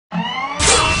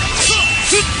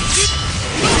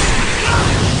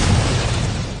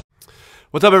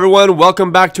What's up, everyone?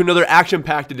 Welcome back to another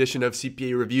action-packed edition of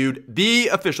CPA Reviewed, the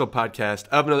official podcast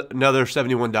of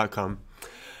Another71.com.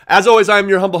 As always, I am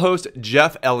your humble host,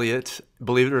 Jeff Elliott.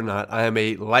 Believe it or not, I am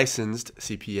a licensed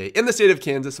CPA in the state of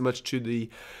Kansas, much to the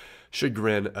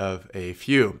chagrin of a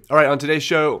few. All right, on today's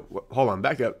show, hold on,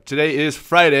 back up. Today is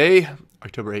Friday,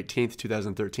 October 18th,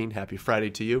 2013. Happy Friday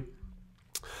to you.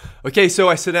 Okay, so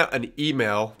I sent out an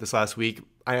email this last week.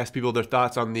 I asked people their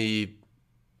thoughts on the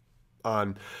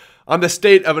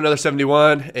state of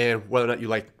Another71 and whether or not you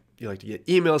like to get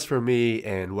emails from me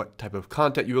and what type of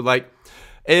content you would like.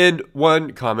 And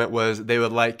one comment was they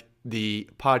would like the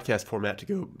podcast format to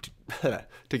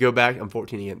go back. I'm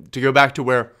 14 again. To go back to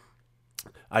where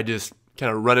I just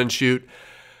kind of run and shoot,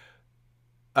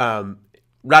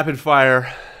 rapid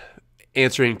fire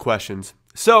answering questions.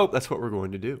 So that's what we're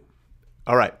going to do.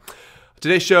 All right.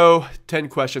 Today's show, 10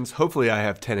 questions. Hopefully I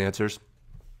have 10 answers.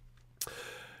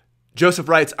 Joseph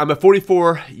writes, I'm a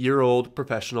 44-year-old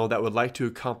professional that would like to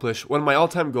accomplish one of my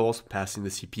all-time goals, passing the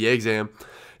CPA exam.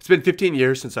 It's been 15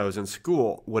 years since I was in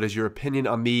school. What is your opinion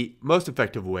on the most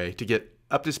effective way to get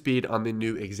up to speed on the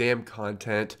new exam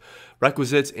content,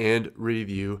 requisites, and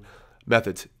review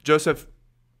methods? Joseph,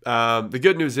 the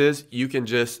good news is you can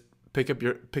just pick up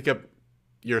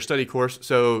your study course.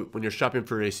 So when you're shopping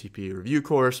for a CPA review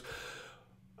course,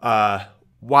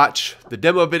 watch the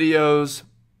demo videos,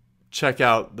 check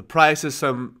out the prices.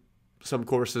 Some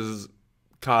courses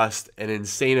cost an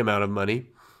insane amount of money.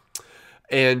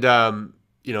 And,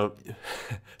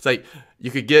 it's like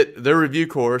you could get their review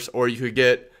course or you could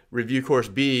get review course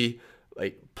B,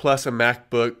 like plus a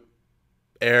MacBook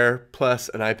Air plus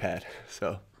an iPad.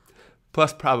 So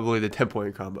plus probably the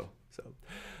 10-point combo. So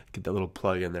get that little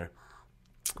plug in there.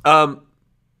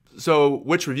 So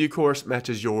which review course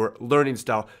matches your learning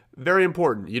style? Very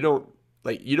important. You don't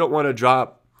want to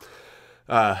drop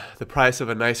the price of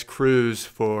a nice cruise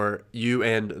for you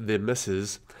and the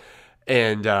missus,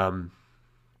 and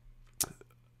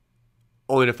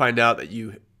only to find out that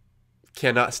you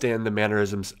cannot stand the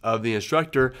mannerisms of the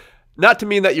instructor. Not to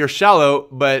mean that you're shallow,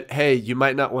 but hey, you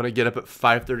might not want to get up at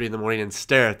 5:30 in the morning and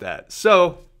stare at that.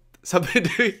 So something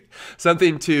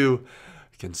to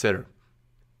consider.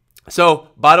 So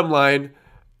bottom line,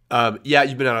 yeah,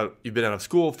 you've been out of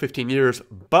school 15 years,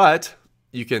 but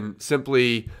you can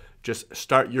simply just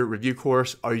start your review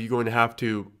course. Are you going to have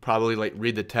to probably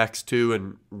read the text too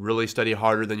and really study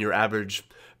harder than your average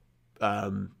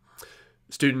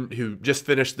student who just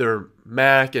finished their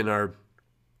Mac and are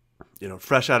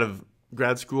fresh out of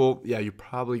grad school? Yeah, you're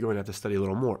probably going to have to study a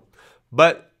little more,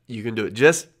 but you can do it.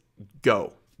 Just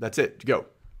go. That's it. Go.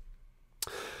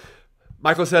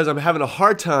 Michael says, I'm having a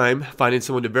hard time finding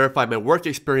someone to verify my work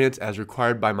experience as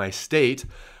required by my state.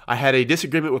 I had a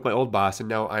disagreement with my old boss, and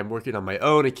now I'm working on my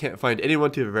own and can't find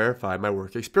anyone to verify my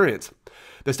work experience.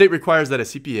 The state requires that a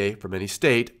CPA from any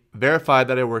state verify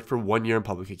that I worked for 1 year in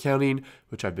public accounting,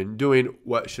 which I've been doing.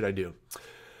 What should I do?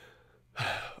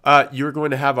 You're going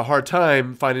to have a hard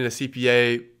time finding a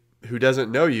CPA who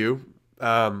doesn't know you.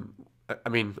 I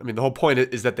mean, the whole point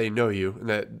is that they know you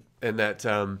and that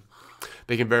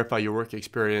they can verify your work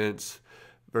experience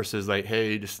versus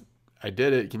hey, I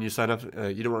did it. Can you sign up?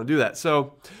 You don't want to do that.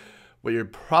 So what you're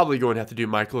probably going to have to do,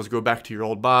 Michael, is go back to your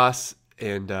old boss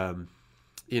and,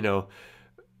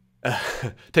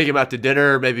 take him out to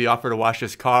dinner, maybe offer to wash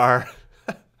his car,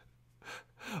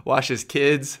 wash his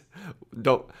kids.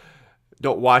 Don't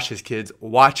wash his kids,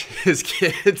 watch his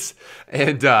kids.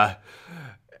 And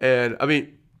I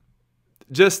mean,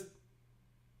 just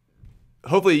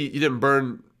hopefully you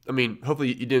didn't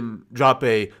hopefully you didn't drop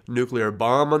a nuclear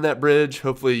bomb on that bridge.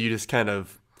 Hopefully you just kind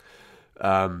of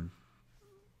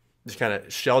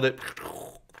shelled it,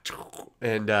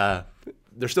 and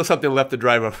there's still something left to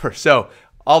drive over. So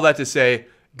all that to say,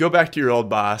 go back to your old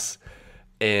boss,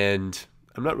 and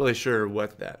I'm not really sure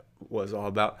what that was all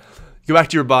about. Go back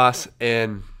to your boss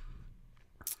and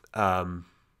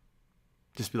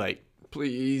just be like,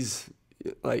 please,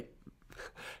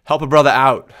 help a brother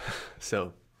out.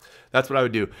 So that's what I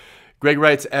would do. Greg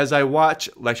writes, as I watch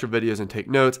lecture videos and take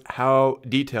notes, how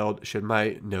detailed should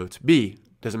my notes be?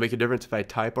 Does it make a difference if I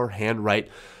type or handwrite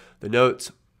the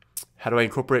notes? How do I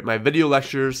incorporate my video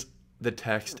lectures, the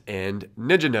text, and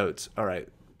Ninja Notes? All right,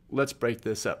 let's break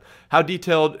this up. How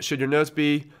detailed should your notes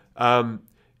be?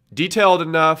 Detailed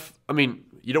enough. I mean,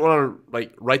 you don't want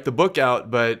to write the book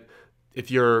out, but if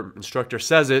your instructor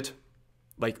says it,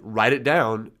 write it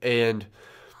down, and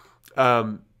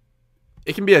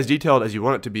it can be as detailed as you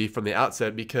want it to be from the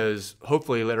outset, because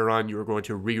hopefully later on you are going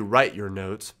to rewrite your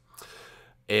notes.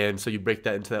 And so you break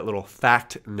that into that little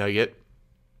fact nugget.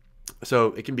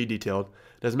 So it can be detailed.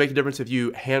 Does it make a difference if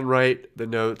you handwrite the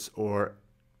notes or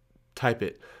type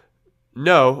it.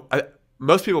 No,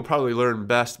 most people probably learn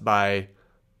best by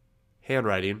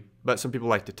handwriting, but some people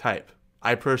like to type.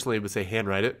 I personally would say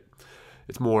handwrite it.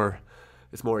 It's more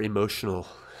emotional.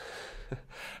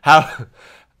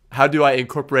 How do I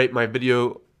incorporate my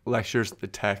video lectures, the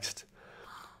text,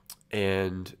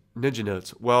 and Ninja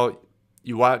notes? Well,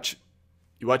 you watch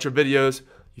your videos,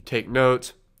 you take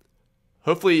notes.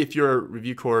 Hopefully, if you're a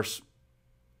review course,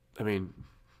 I mean,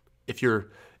 if you're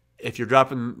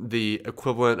dropping the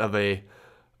equivalent of a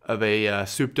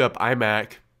souped up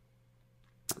iMac,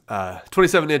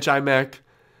 27-inch iMac,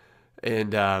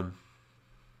 and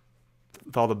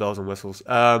with all the bells and whistles,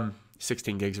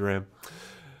 16 gigs of RAM,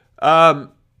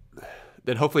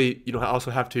 then hopefully you don't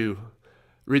also have to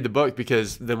read the book,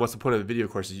 because then what's the point of the video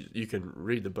course? You can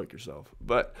read the book yourself.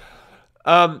 But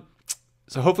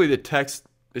so hopefully the text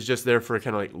is just there for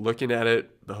kind of like looking at it,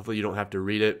 but hopefully you don't have to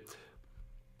read it.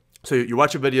 So you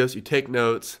watch your videos, you take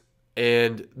notes,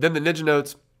 and then the Ninja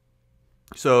notes.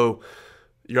 So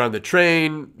you're on the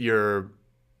train, you're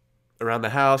around the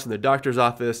house, in the doctor's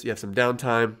office, you have some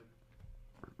downtime,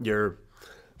 you're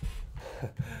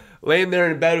laying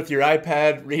there in bed with your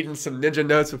iPad, reading some Ninja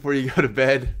notes before you go to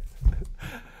bed.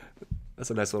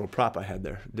 That's a nice little prop I had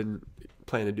there. Didn't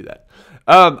plan to do that.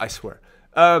 I swear.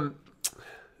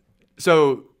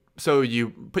 So you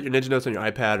put your Ninja notes on your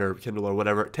iPad or Kindle or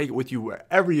whatever. Take it with you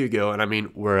wherever you go, and I mean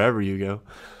wherever you go.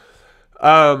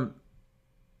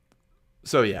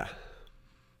 So yeah,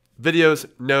 videos,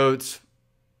 notes.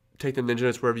 Take the Ninja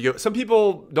notes wherever you go. Some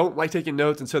people don't like taking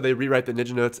notes, and so they rewrite the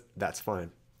Ninja notes. That's fine.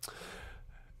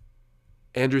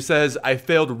 Andrew says, I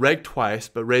failed reg twice,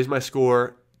 but raised my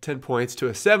score 10 points to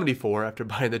a 74 after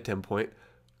buying the 10-point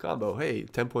combo. Hey,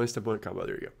 10 points, 10-point combo.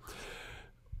 There you go.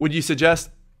 Would you suggest,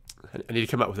 I need to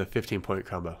come up with a 15-point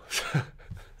combo.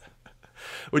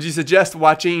 Would you suggest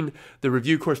watching the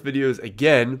review course videos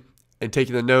again and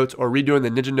taking the notes, or redoing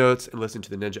the Ninja notes and listening to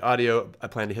the Ninja audio? I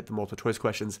plan to hit the multiple choice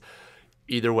questions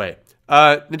either way.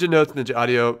 Ninja notes, Ninja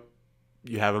audio,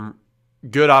 you have them.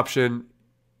 Good option.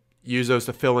 Use those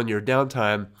to fill in your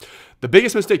downtime. The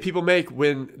biggest mistake people make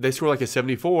when they score like a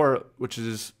 74, which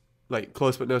is like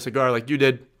close but no cigar, like you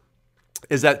did,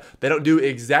 is that they don't do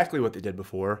exactly what they did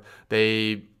before.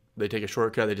 They take a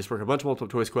shortcut. They just work a bunch of multiple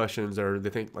choice questions, or they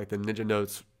think like the Ninja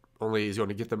notes only is going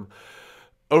to get them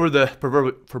over the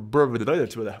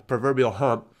proverbial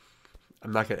hump.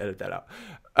 I'm not going to edit that out.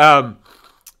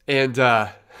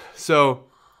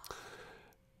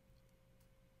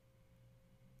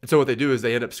 So what they do is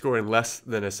they end up scoring less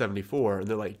than a 74, and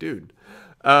they're like, dude.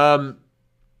 And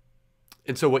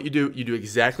so what you do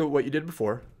exactly what you did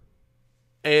before,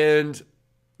 and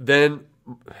then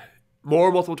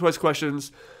more multiple choice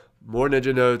questions, more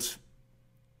Ninja notes.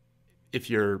 If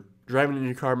you're driving in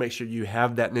your car, make sure you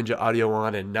have that Ninja audio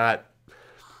on and not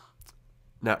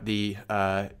the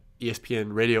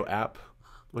ESPN radio app,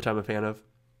 which I'm a fan of.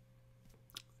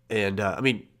 And I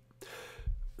mean,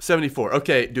 74.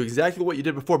 Okay, do exactly what you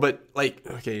did before, but like,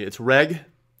 okay, it's reg.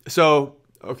 So,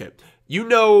 okay, you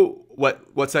know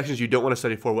what sections you don't want to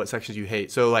study for, what sections you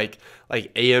hate. So like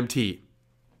AMT.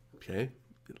 Okay,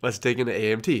 let's dig into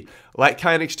AMT.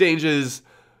 Like-kind exchanges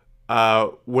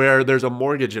where there's a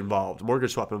mortgage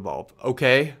swap involved.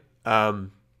 Okay, so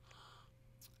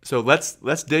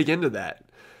let's dig into that.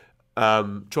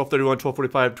 1231,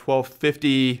 1245,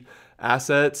 1250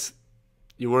 assets.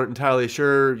 You weren't entirely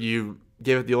sure. You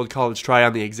gave it the old college try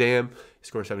on the exam. You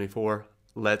scored 74.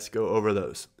 Let's go over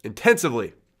those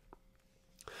intensively.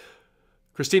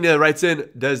 Christina writes in,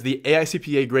 does the AI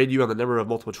CPA grade you on the number of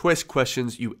multiple choice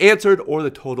questions you answered or the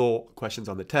total questions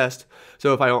on the test?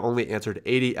 So if I only answered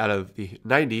 80 out of the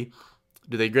 90,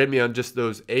 do they grade me on just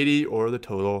those 80 or the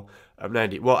total of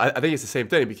 90? Well, I think it's the same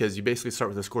thing, because you basically start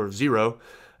with a score of 0.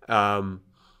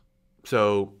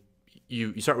 So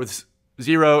you start with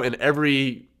 0, and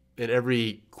every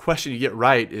question you get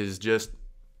right is just,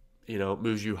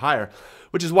 moves you higher.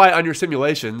 Which is why on your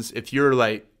simulations, if you're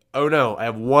like, oh no, I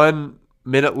have 1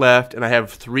 minute left and I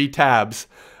have 3 tabs,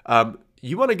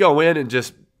 you want to go in and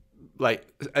just like,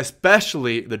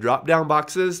 especially the drop down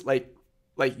boxes, like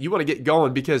you want to get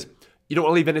going, because you don't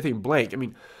want to leave anything blank. I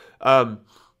mean,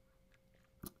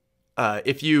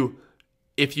 if you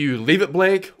leave it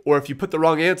blank, or if you put the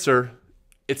wrong answer,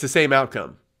 it's the same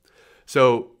outcome.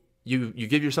 So you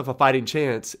give yourself a fighting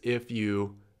chance if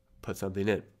you put something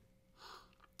in.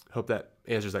 Hope that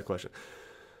answers that question.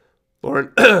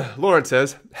 Lauren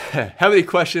says, how many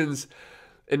questions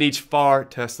in each FAR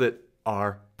test that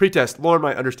are pretest? Lauren,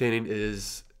 my understanding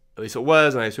is, at least it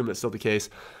was, and I assume that's still the case,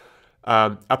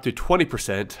 up to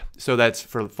 20%. So that's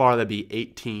for FAR, that'd be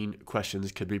 18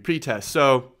 questions could be pretest.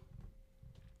 So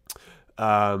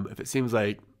If it seems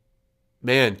like,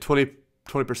 man,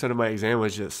 20% of my exam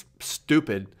was just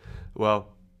stupid,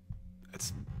 well,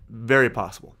 it's very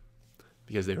possible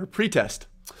because they were pretest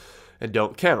and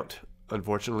don't count,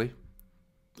 unfortunately,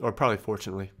 or probably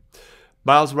fortunately.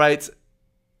 Miles writes,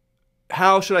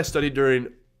 how should I study during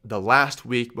the last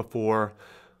week before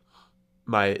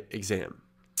my exam?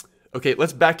 Okay,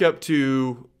 let's back up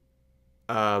to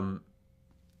 2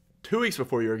 weeks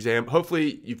before your exam.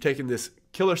 Hopefully you've taken this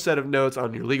killer set of notes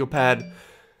on your legal pad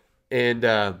and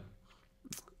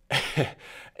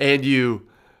and you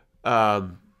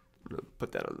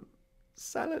put that on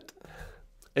silent.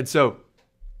 And so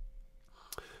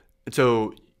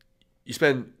you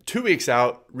spend 2 weeks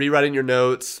out rewriting your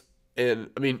notes. And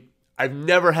I mean, I've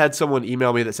never had someone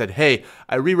email me that said, hey,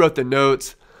 I rewrote the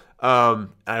notes.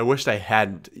 I wished I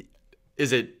hadn't.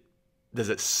 Does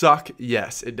it suck?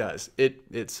 Yes, it does.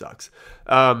 It sucks.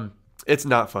 It's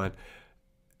not fun.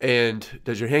 And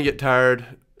does your hand get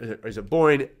tired? Is it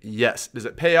boring? Yes. Does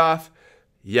it pay off?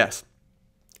 Yes.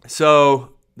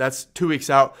 So that's 2 weeks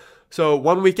out. So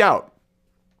 1 week out.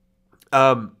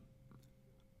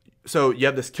 So you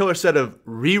have this killer set of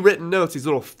rewritten notes, these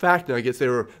little fact nuggets. They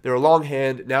were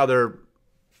longhand. Now they're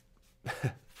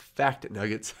fact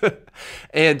nuggets.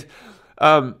 And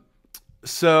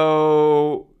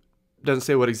so doesn't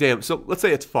say what exam. So let's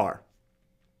say it's FAR.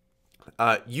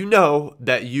 You know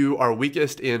that you are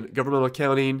weakest in governmental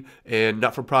accounting and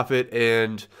not-for-profit,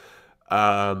 and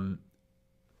for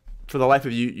the life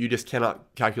of you, you just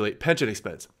cannot calculate pension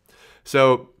expense.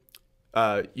 So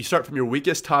you start from your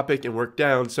weakest topic and work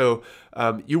down. So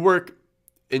you work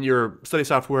in your study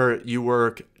software, you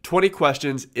work 20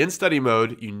 questions in study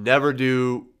mode. You never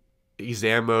do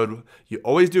exam mode. You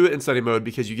always do it in study mode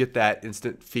because you get that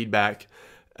instant feedback.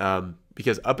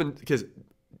 Because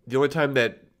the only time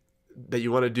that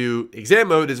you want to do exam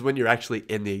mode is when you're actually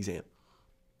in the exam.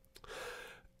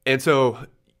 And so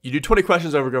you do 20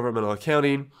 questions over governmental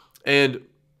accounting, and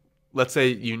let's say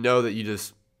you know that you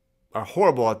just are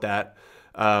horrible at that.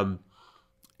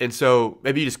 And so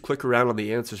maybe you just click around on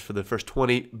the answers for the first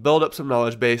 20, build up some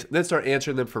knowledge base, and then start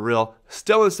answering them for real,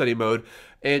 still in study mode,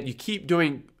 and you keep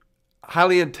doing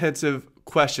highly intensive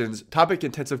questions, topic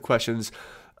intensive questions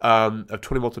of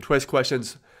 20 multiple choice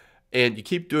questions, and you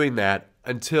keep doing that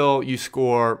until you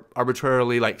score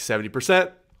arbitrarily like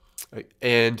 70%,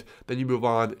 and then you move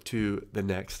on to the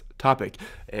next topic.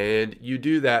 And you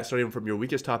do that starting from your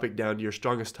weakest topic down to your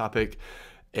strongest topic,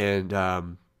 and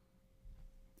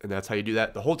that's how you do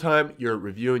that. The whole time you're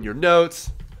reviewing your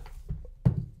notes,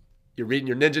 you're reading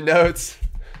your Ninja notes,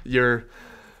 you're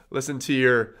listening to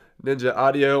your Ninja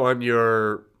audio on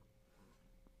your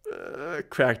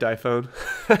cracked iPhone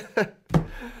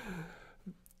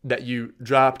that you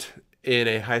dropped in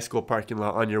a high school parking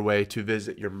lot on your way to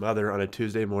visit your mother on a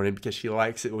Tuesday morning because she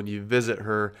likes it when you visit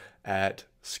her at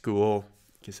school.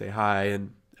 You can say hi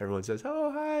and everyone says,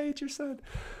 oh, hi, it's your son.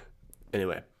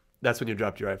 Anyway, that's when you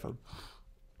dropped your iPhone.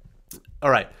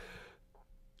 All right.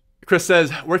 Chris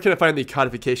says, where can I find the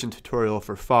codification tutorial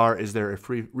for FAR? Is there a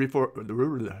free resource?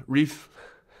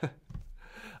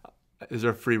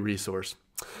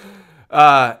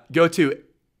 Go to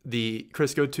the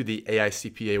AI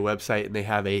CPA website, and they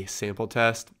have a sample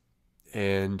test.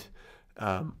 And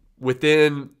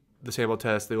within the sample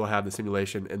test, they will have the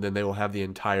simulation, and then they will have the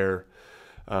entire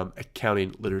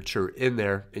accounting literature in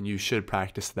there, and you should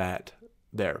practice that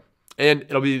there. And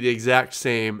it'll be the exact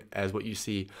same as what you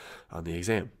see on the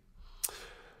exam.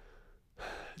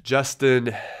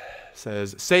 Justin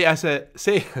says, I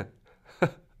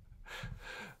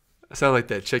sound like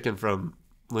that chicken from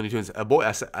Looney Tunes. A boy,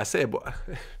 I say a boy.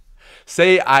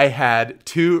 Say I had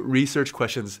 2 research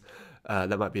questions.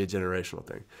 That might be a generational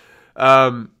thing.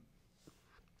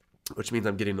 Which means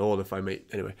I'm getting old if I may.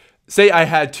 Anyway, say I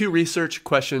had 2 research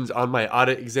questions on my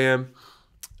audit exam.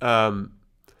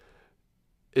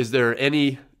 Is there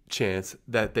any chance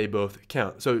that they both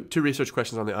count? So 2 research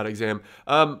questions on the audit exam.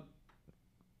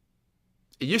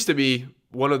 It used to be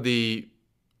one of the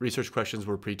research questions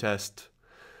were pretest.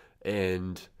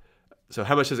 And so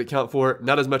how much does it count for?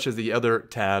 Not as much as the other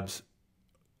tabs,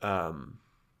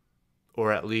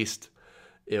 or at least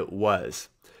it was.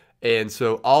 And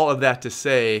so all of that to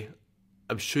say,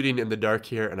 I'm shooting in the dark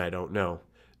here and I don't know.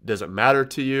 Does it matter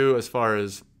to you as far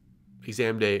as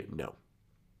exam day? No.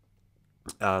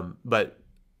 But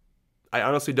I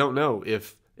honestly don't know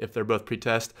if they're both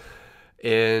pretest,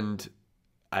 and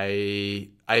I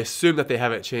assume that they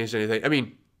haven't changed anything. I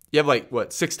mean, you have like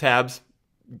 6 tabs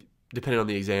depending on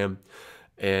the exam,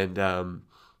 and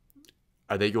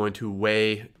are they going to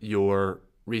weigh your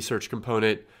research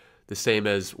component the same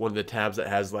as one of the tabs that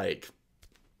has 5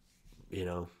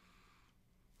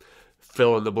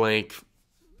 fill in the blank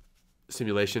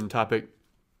simulation topic.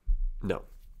 No.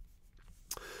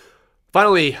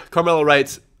 Finally, Carmelo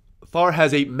writes, FAR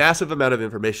has a massive amount of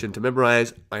information to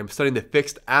memorize. I am studying the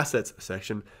fixed assets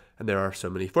section, and there are so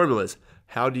many formulas.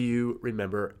 How do you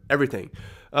remember everything?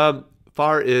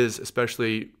 FAR is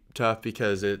especially tough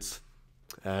because it's,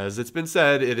 as it's been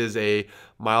said, it is a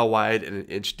mile wide and an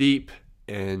inch deep,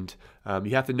 and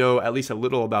you have to know at least a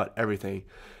little about everything.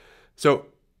 So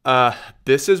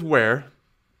this is where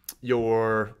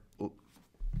your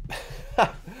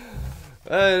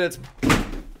and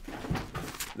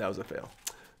that was a fail.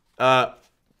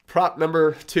 Prop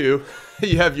number 2,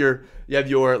 you have your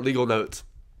legal notes,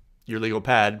 your legal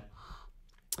pad,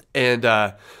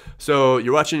 and so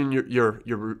you're watching your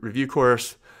review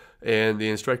course, and the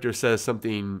instructor says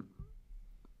something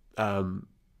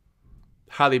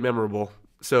highly memorable.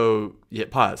 So you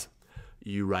hit pause,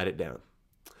 you write it down,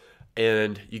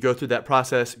 and you go through that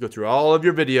process, go through all of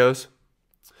your videos,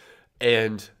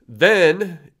 and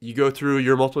then you go through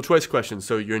your multiple choice questions.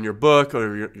 So you're in your book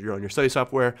or you're on your study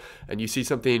software, and you see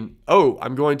something, oh,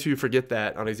 I'm going to forget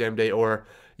that on exam day, or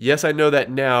yes, I know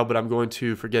that now, but I'm going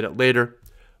to forget it later.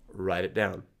 Write it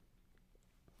down.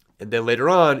 And then later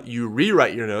on, you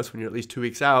rewrite your notes when you're at least 2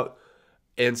 weeks out.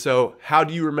 And so how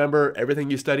do you remember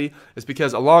everything you study? It's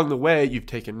because along the way, you've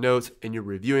taken notes and you're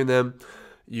reviewing them.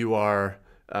 You are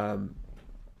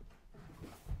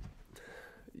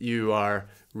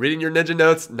reading your Ninja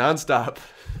notes nonstop.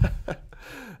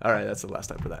 All right, that's the last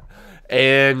time for that.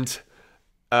 And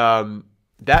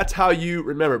that's how you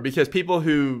remember, because people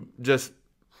who just,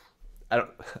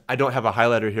 I don't have a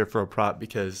highlighter here for a prop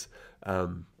because I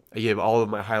gave all of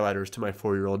my highlighters to my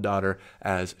 4-year-old daughter,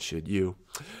 as should you.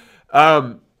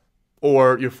 Or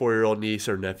your 4-year-old niece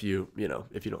or nephew, you know,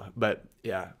 if you don't. But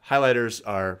yeah,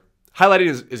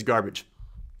 highlighting is garbage.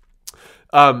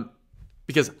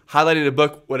 Because highlighting a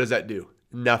book, what does that do?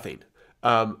 Nothing.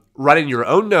 Writing your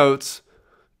own notes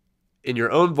in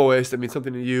your own voice that means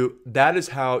something to you, that is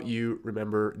how you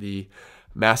remember the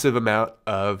massive amount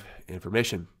of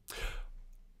information.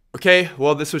 Okay,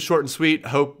 well, this was short and sweet.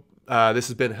 Hope this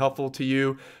has been helpful to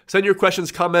you. Send your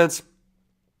questions, comments,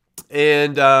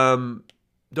 and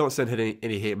don't send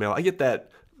any hate mail. I get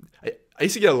that. I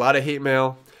used to get a lot of hate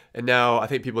mail, and now I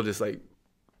think people just like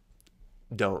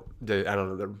don't. I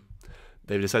don't know.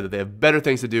 They've decided that they have better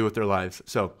things to do with their lives.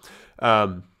 So,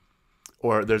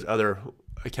 or there's other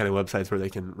accounting websites where they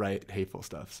can write hateful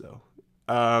stuff. So,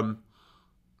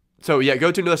 so yeah,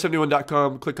 go to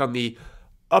Another71.com, click on the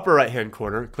upper right-hand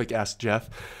corner, click Ask Jeff,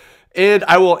 and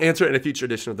I will answer it in a future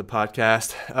edition of the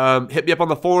podcast. Hit me up on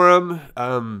the forum.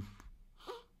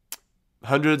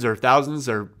 Hundreds of thousands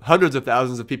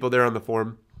of people there on the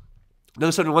forum.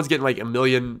 Another71's getting like 1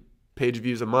 million page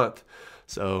views a month.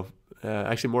 So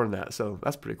actually more than that. So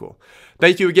that's pretty cool.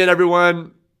 Thank you again,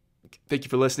 everyone. Thank you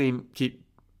for listening. Keep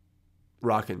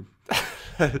rocking.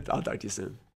 I'll talk to you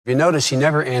soon. You notice he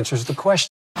never answers the question.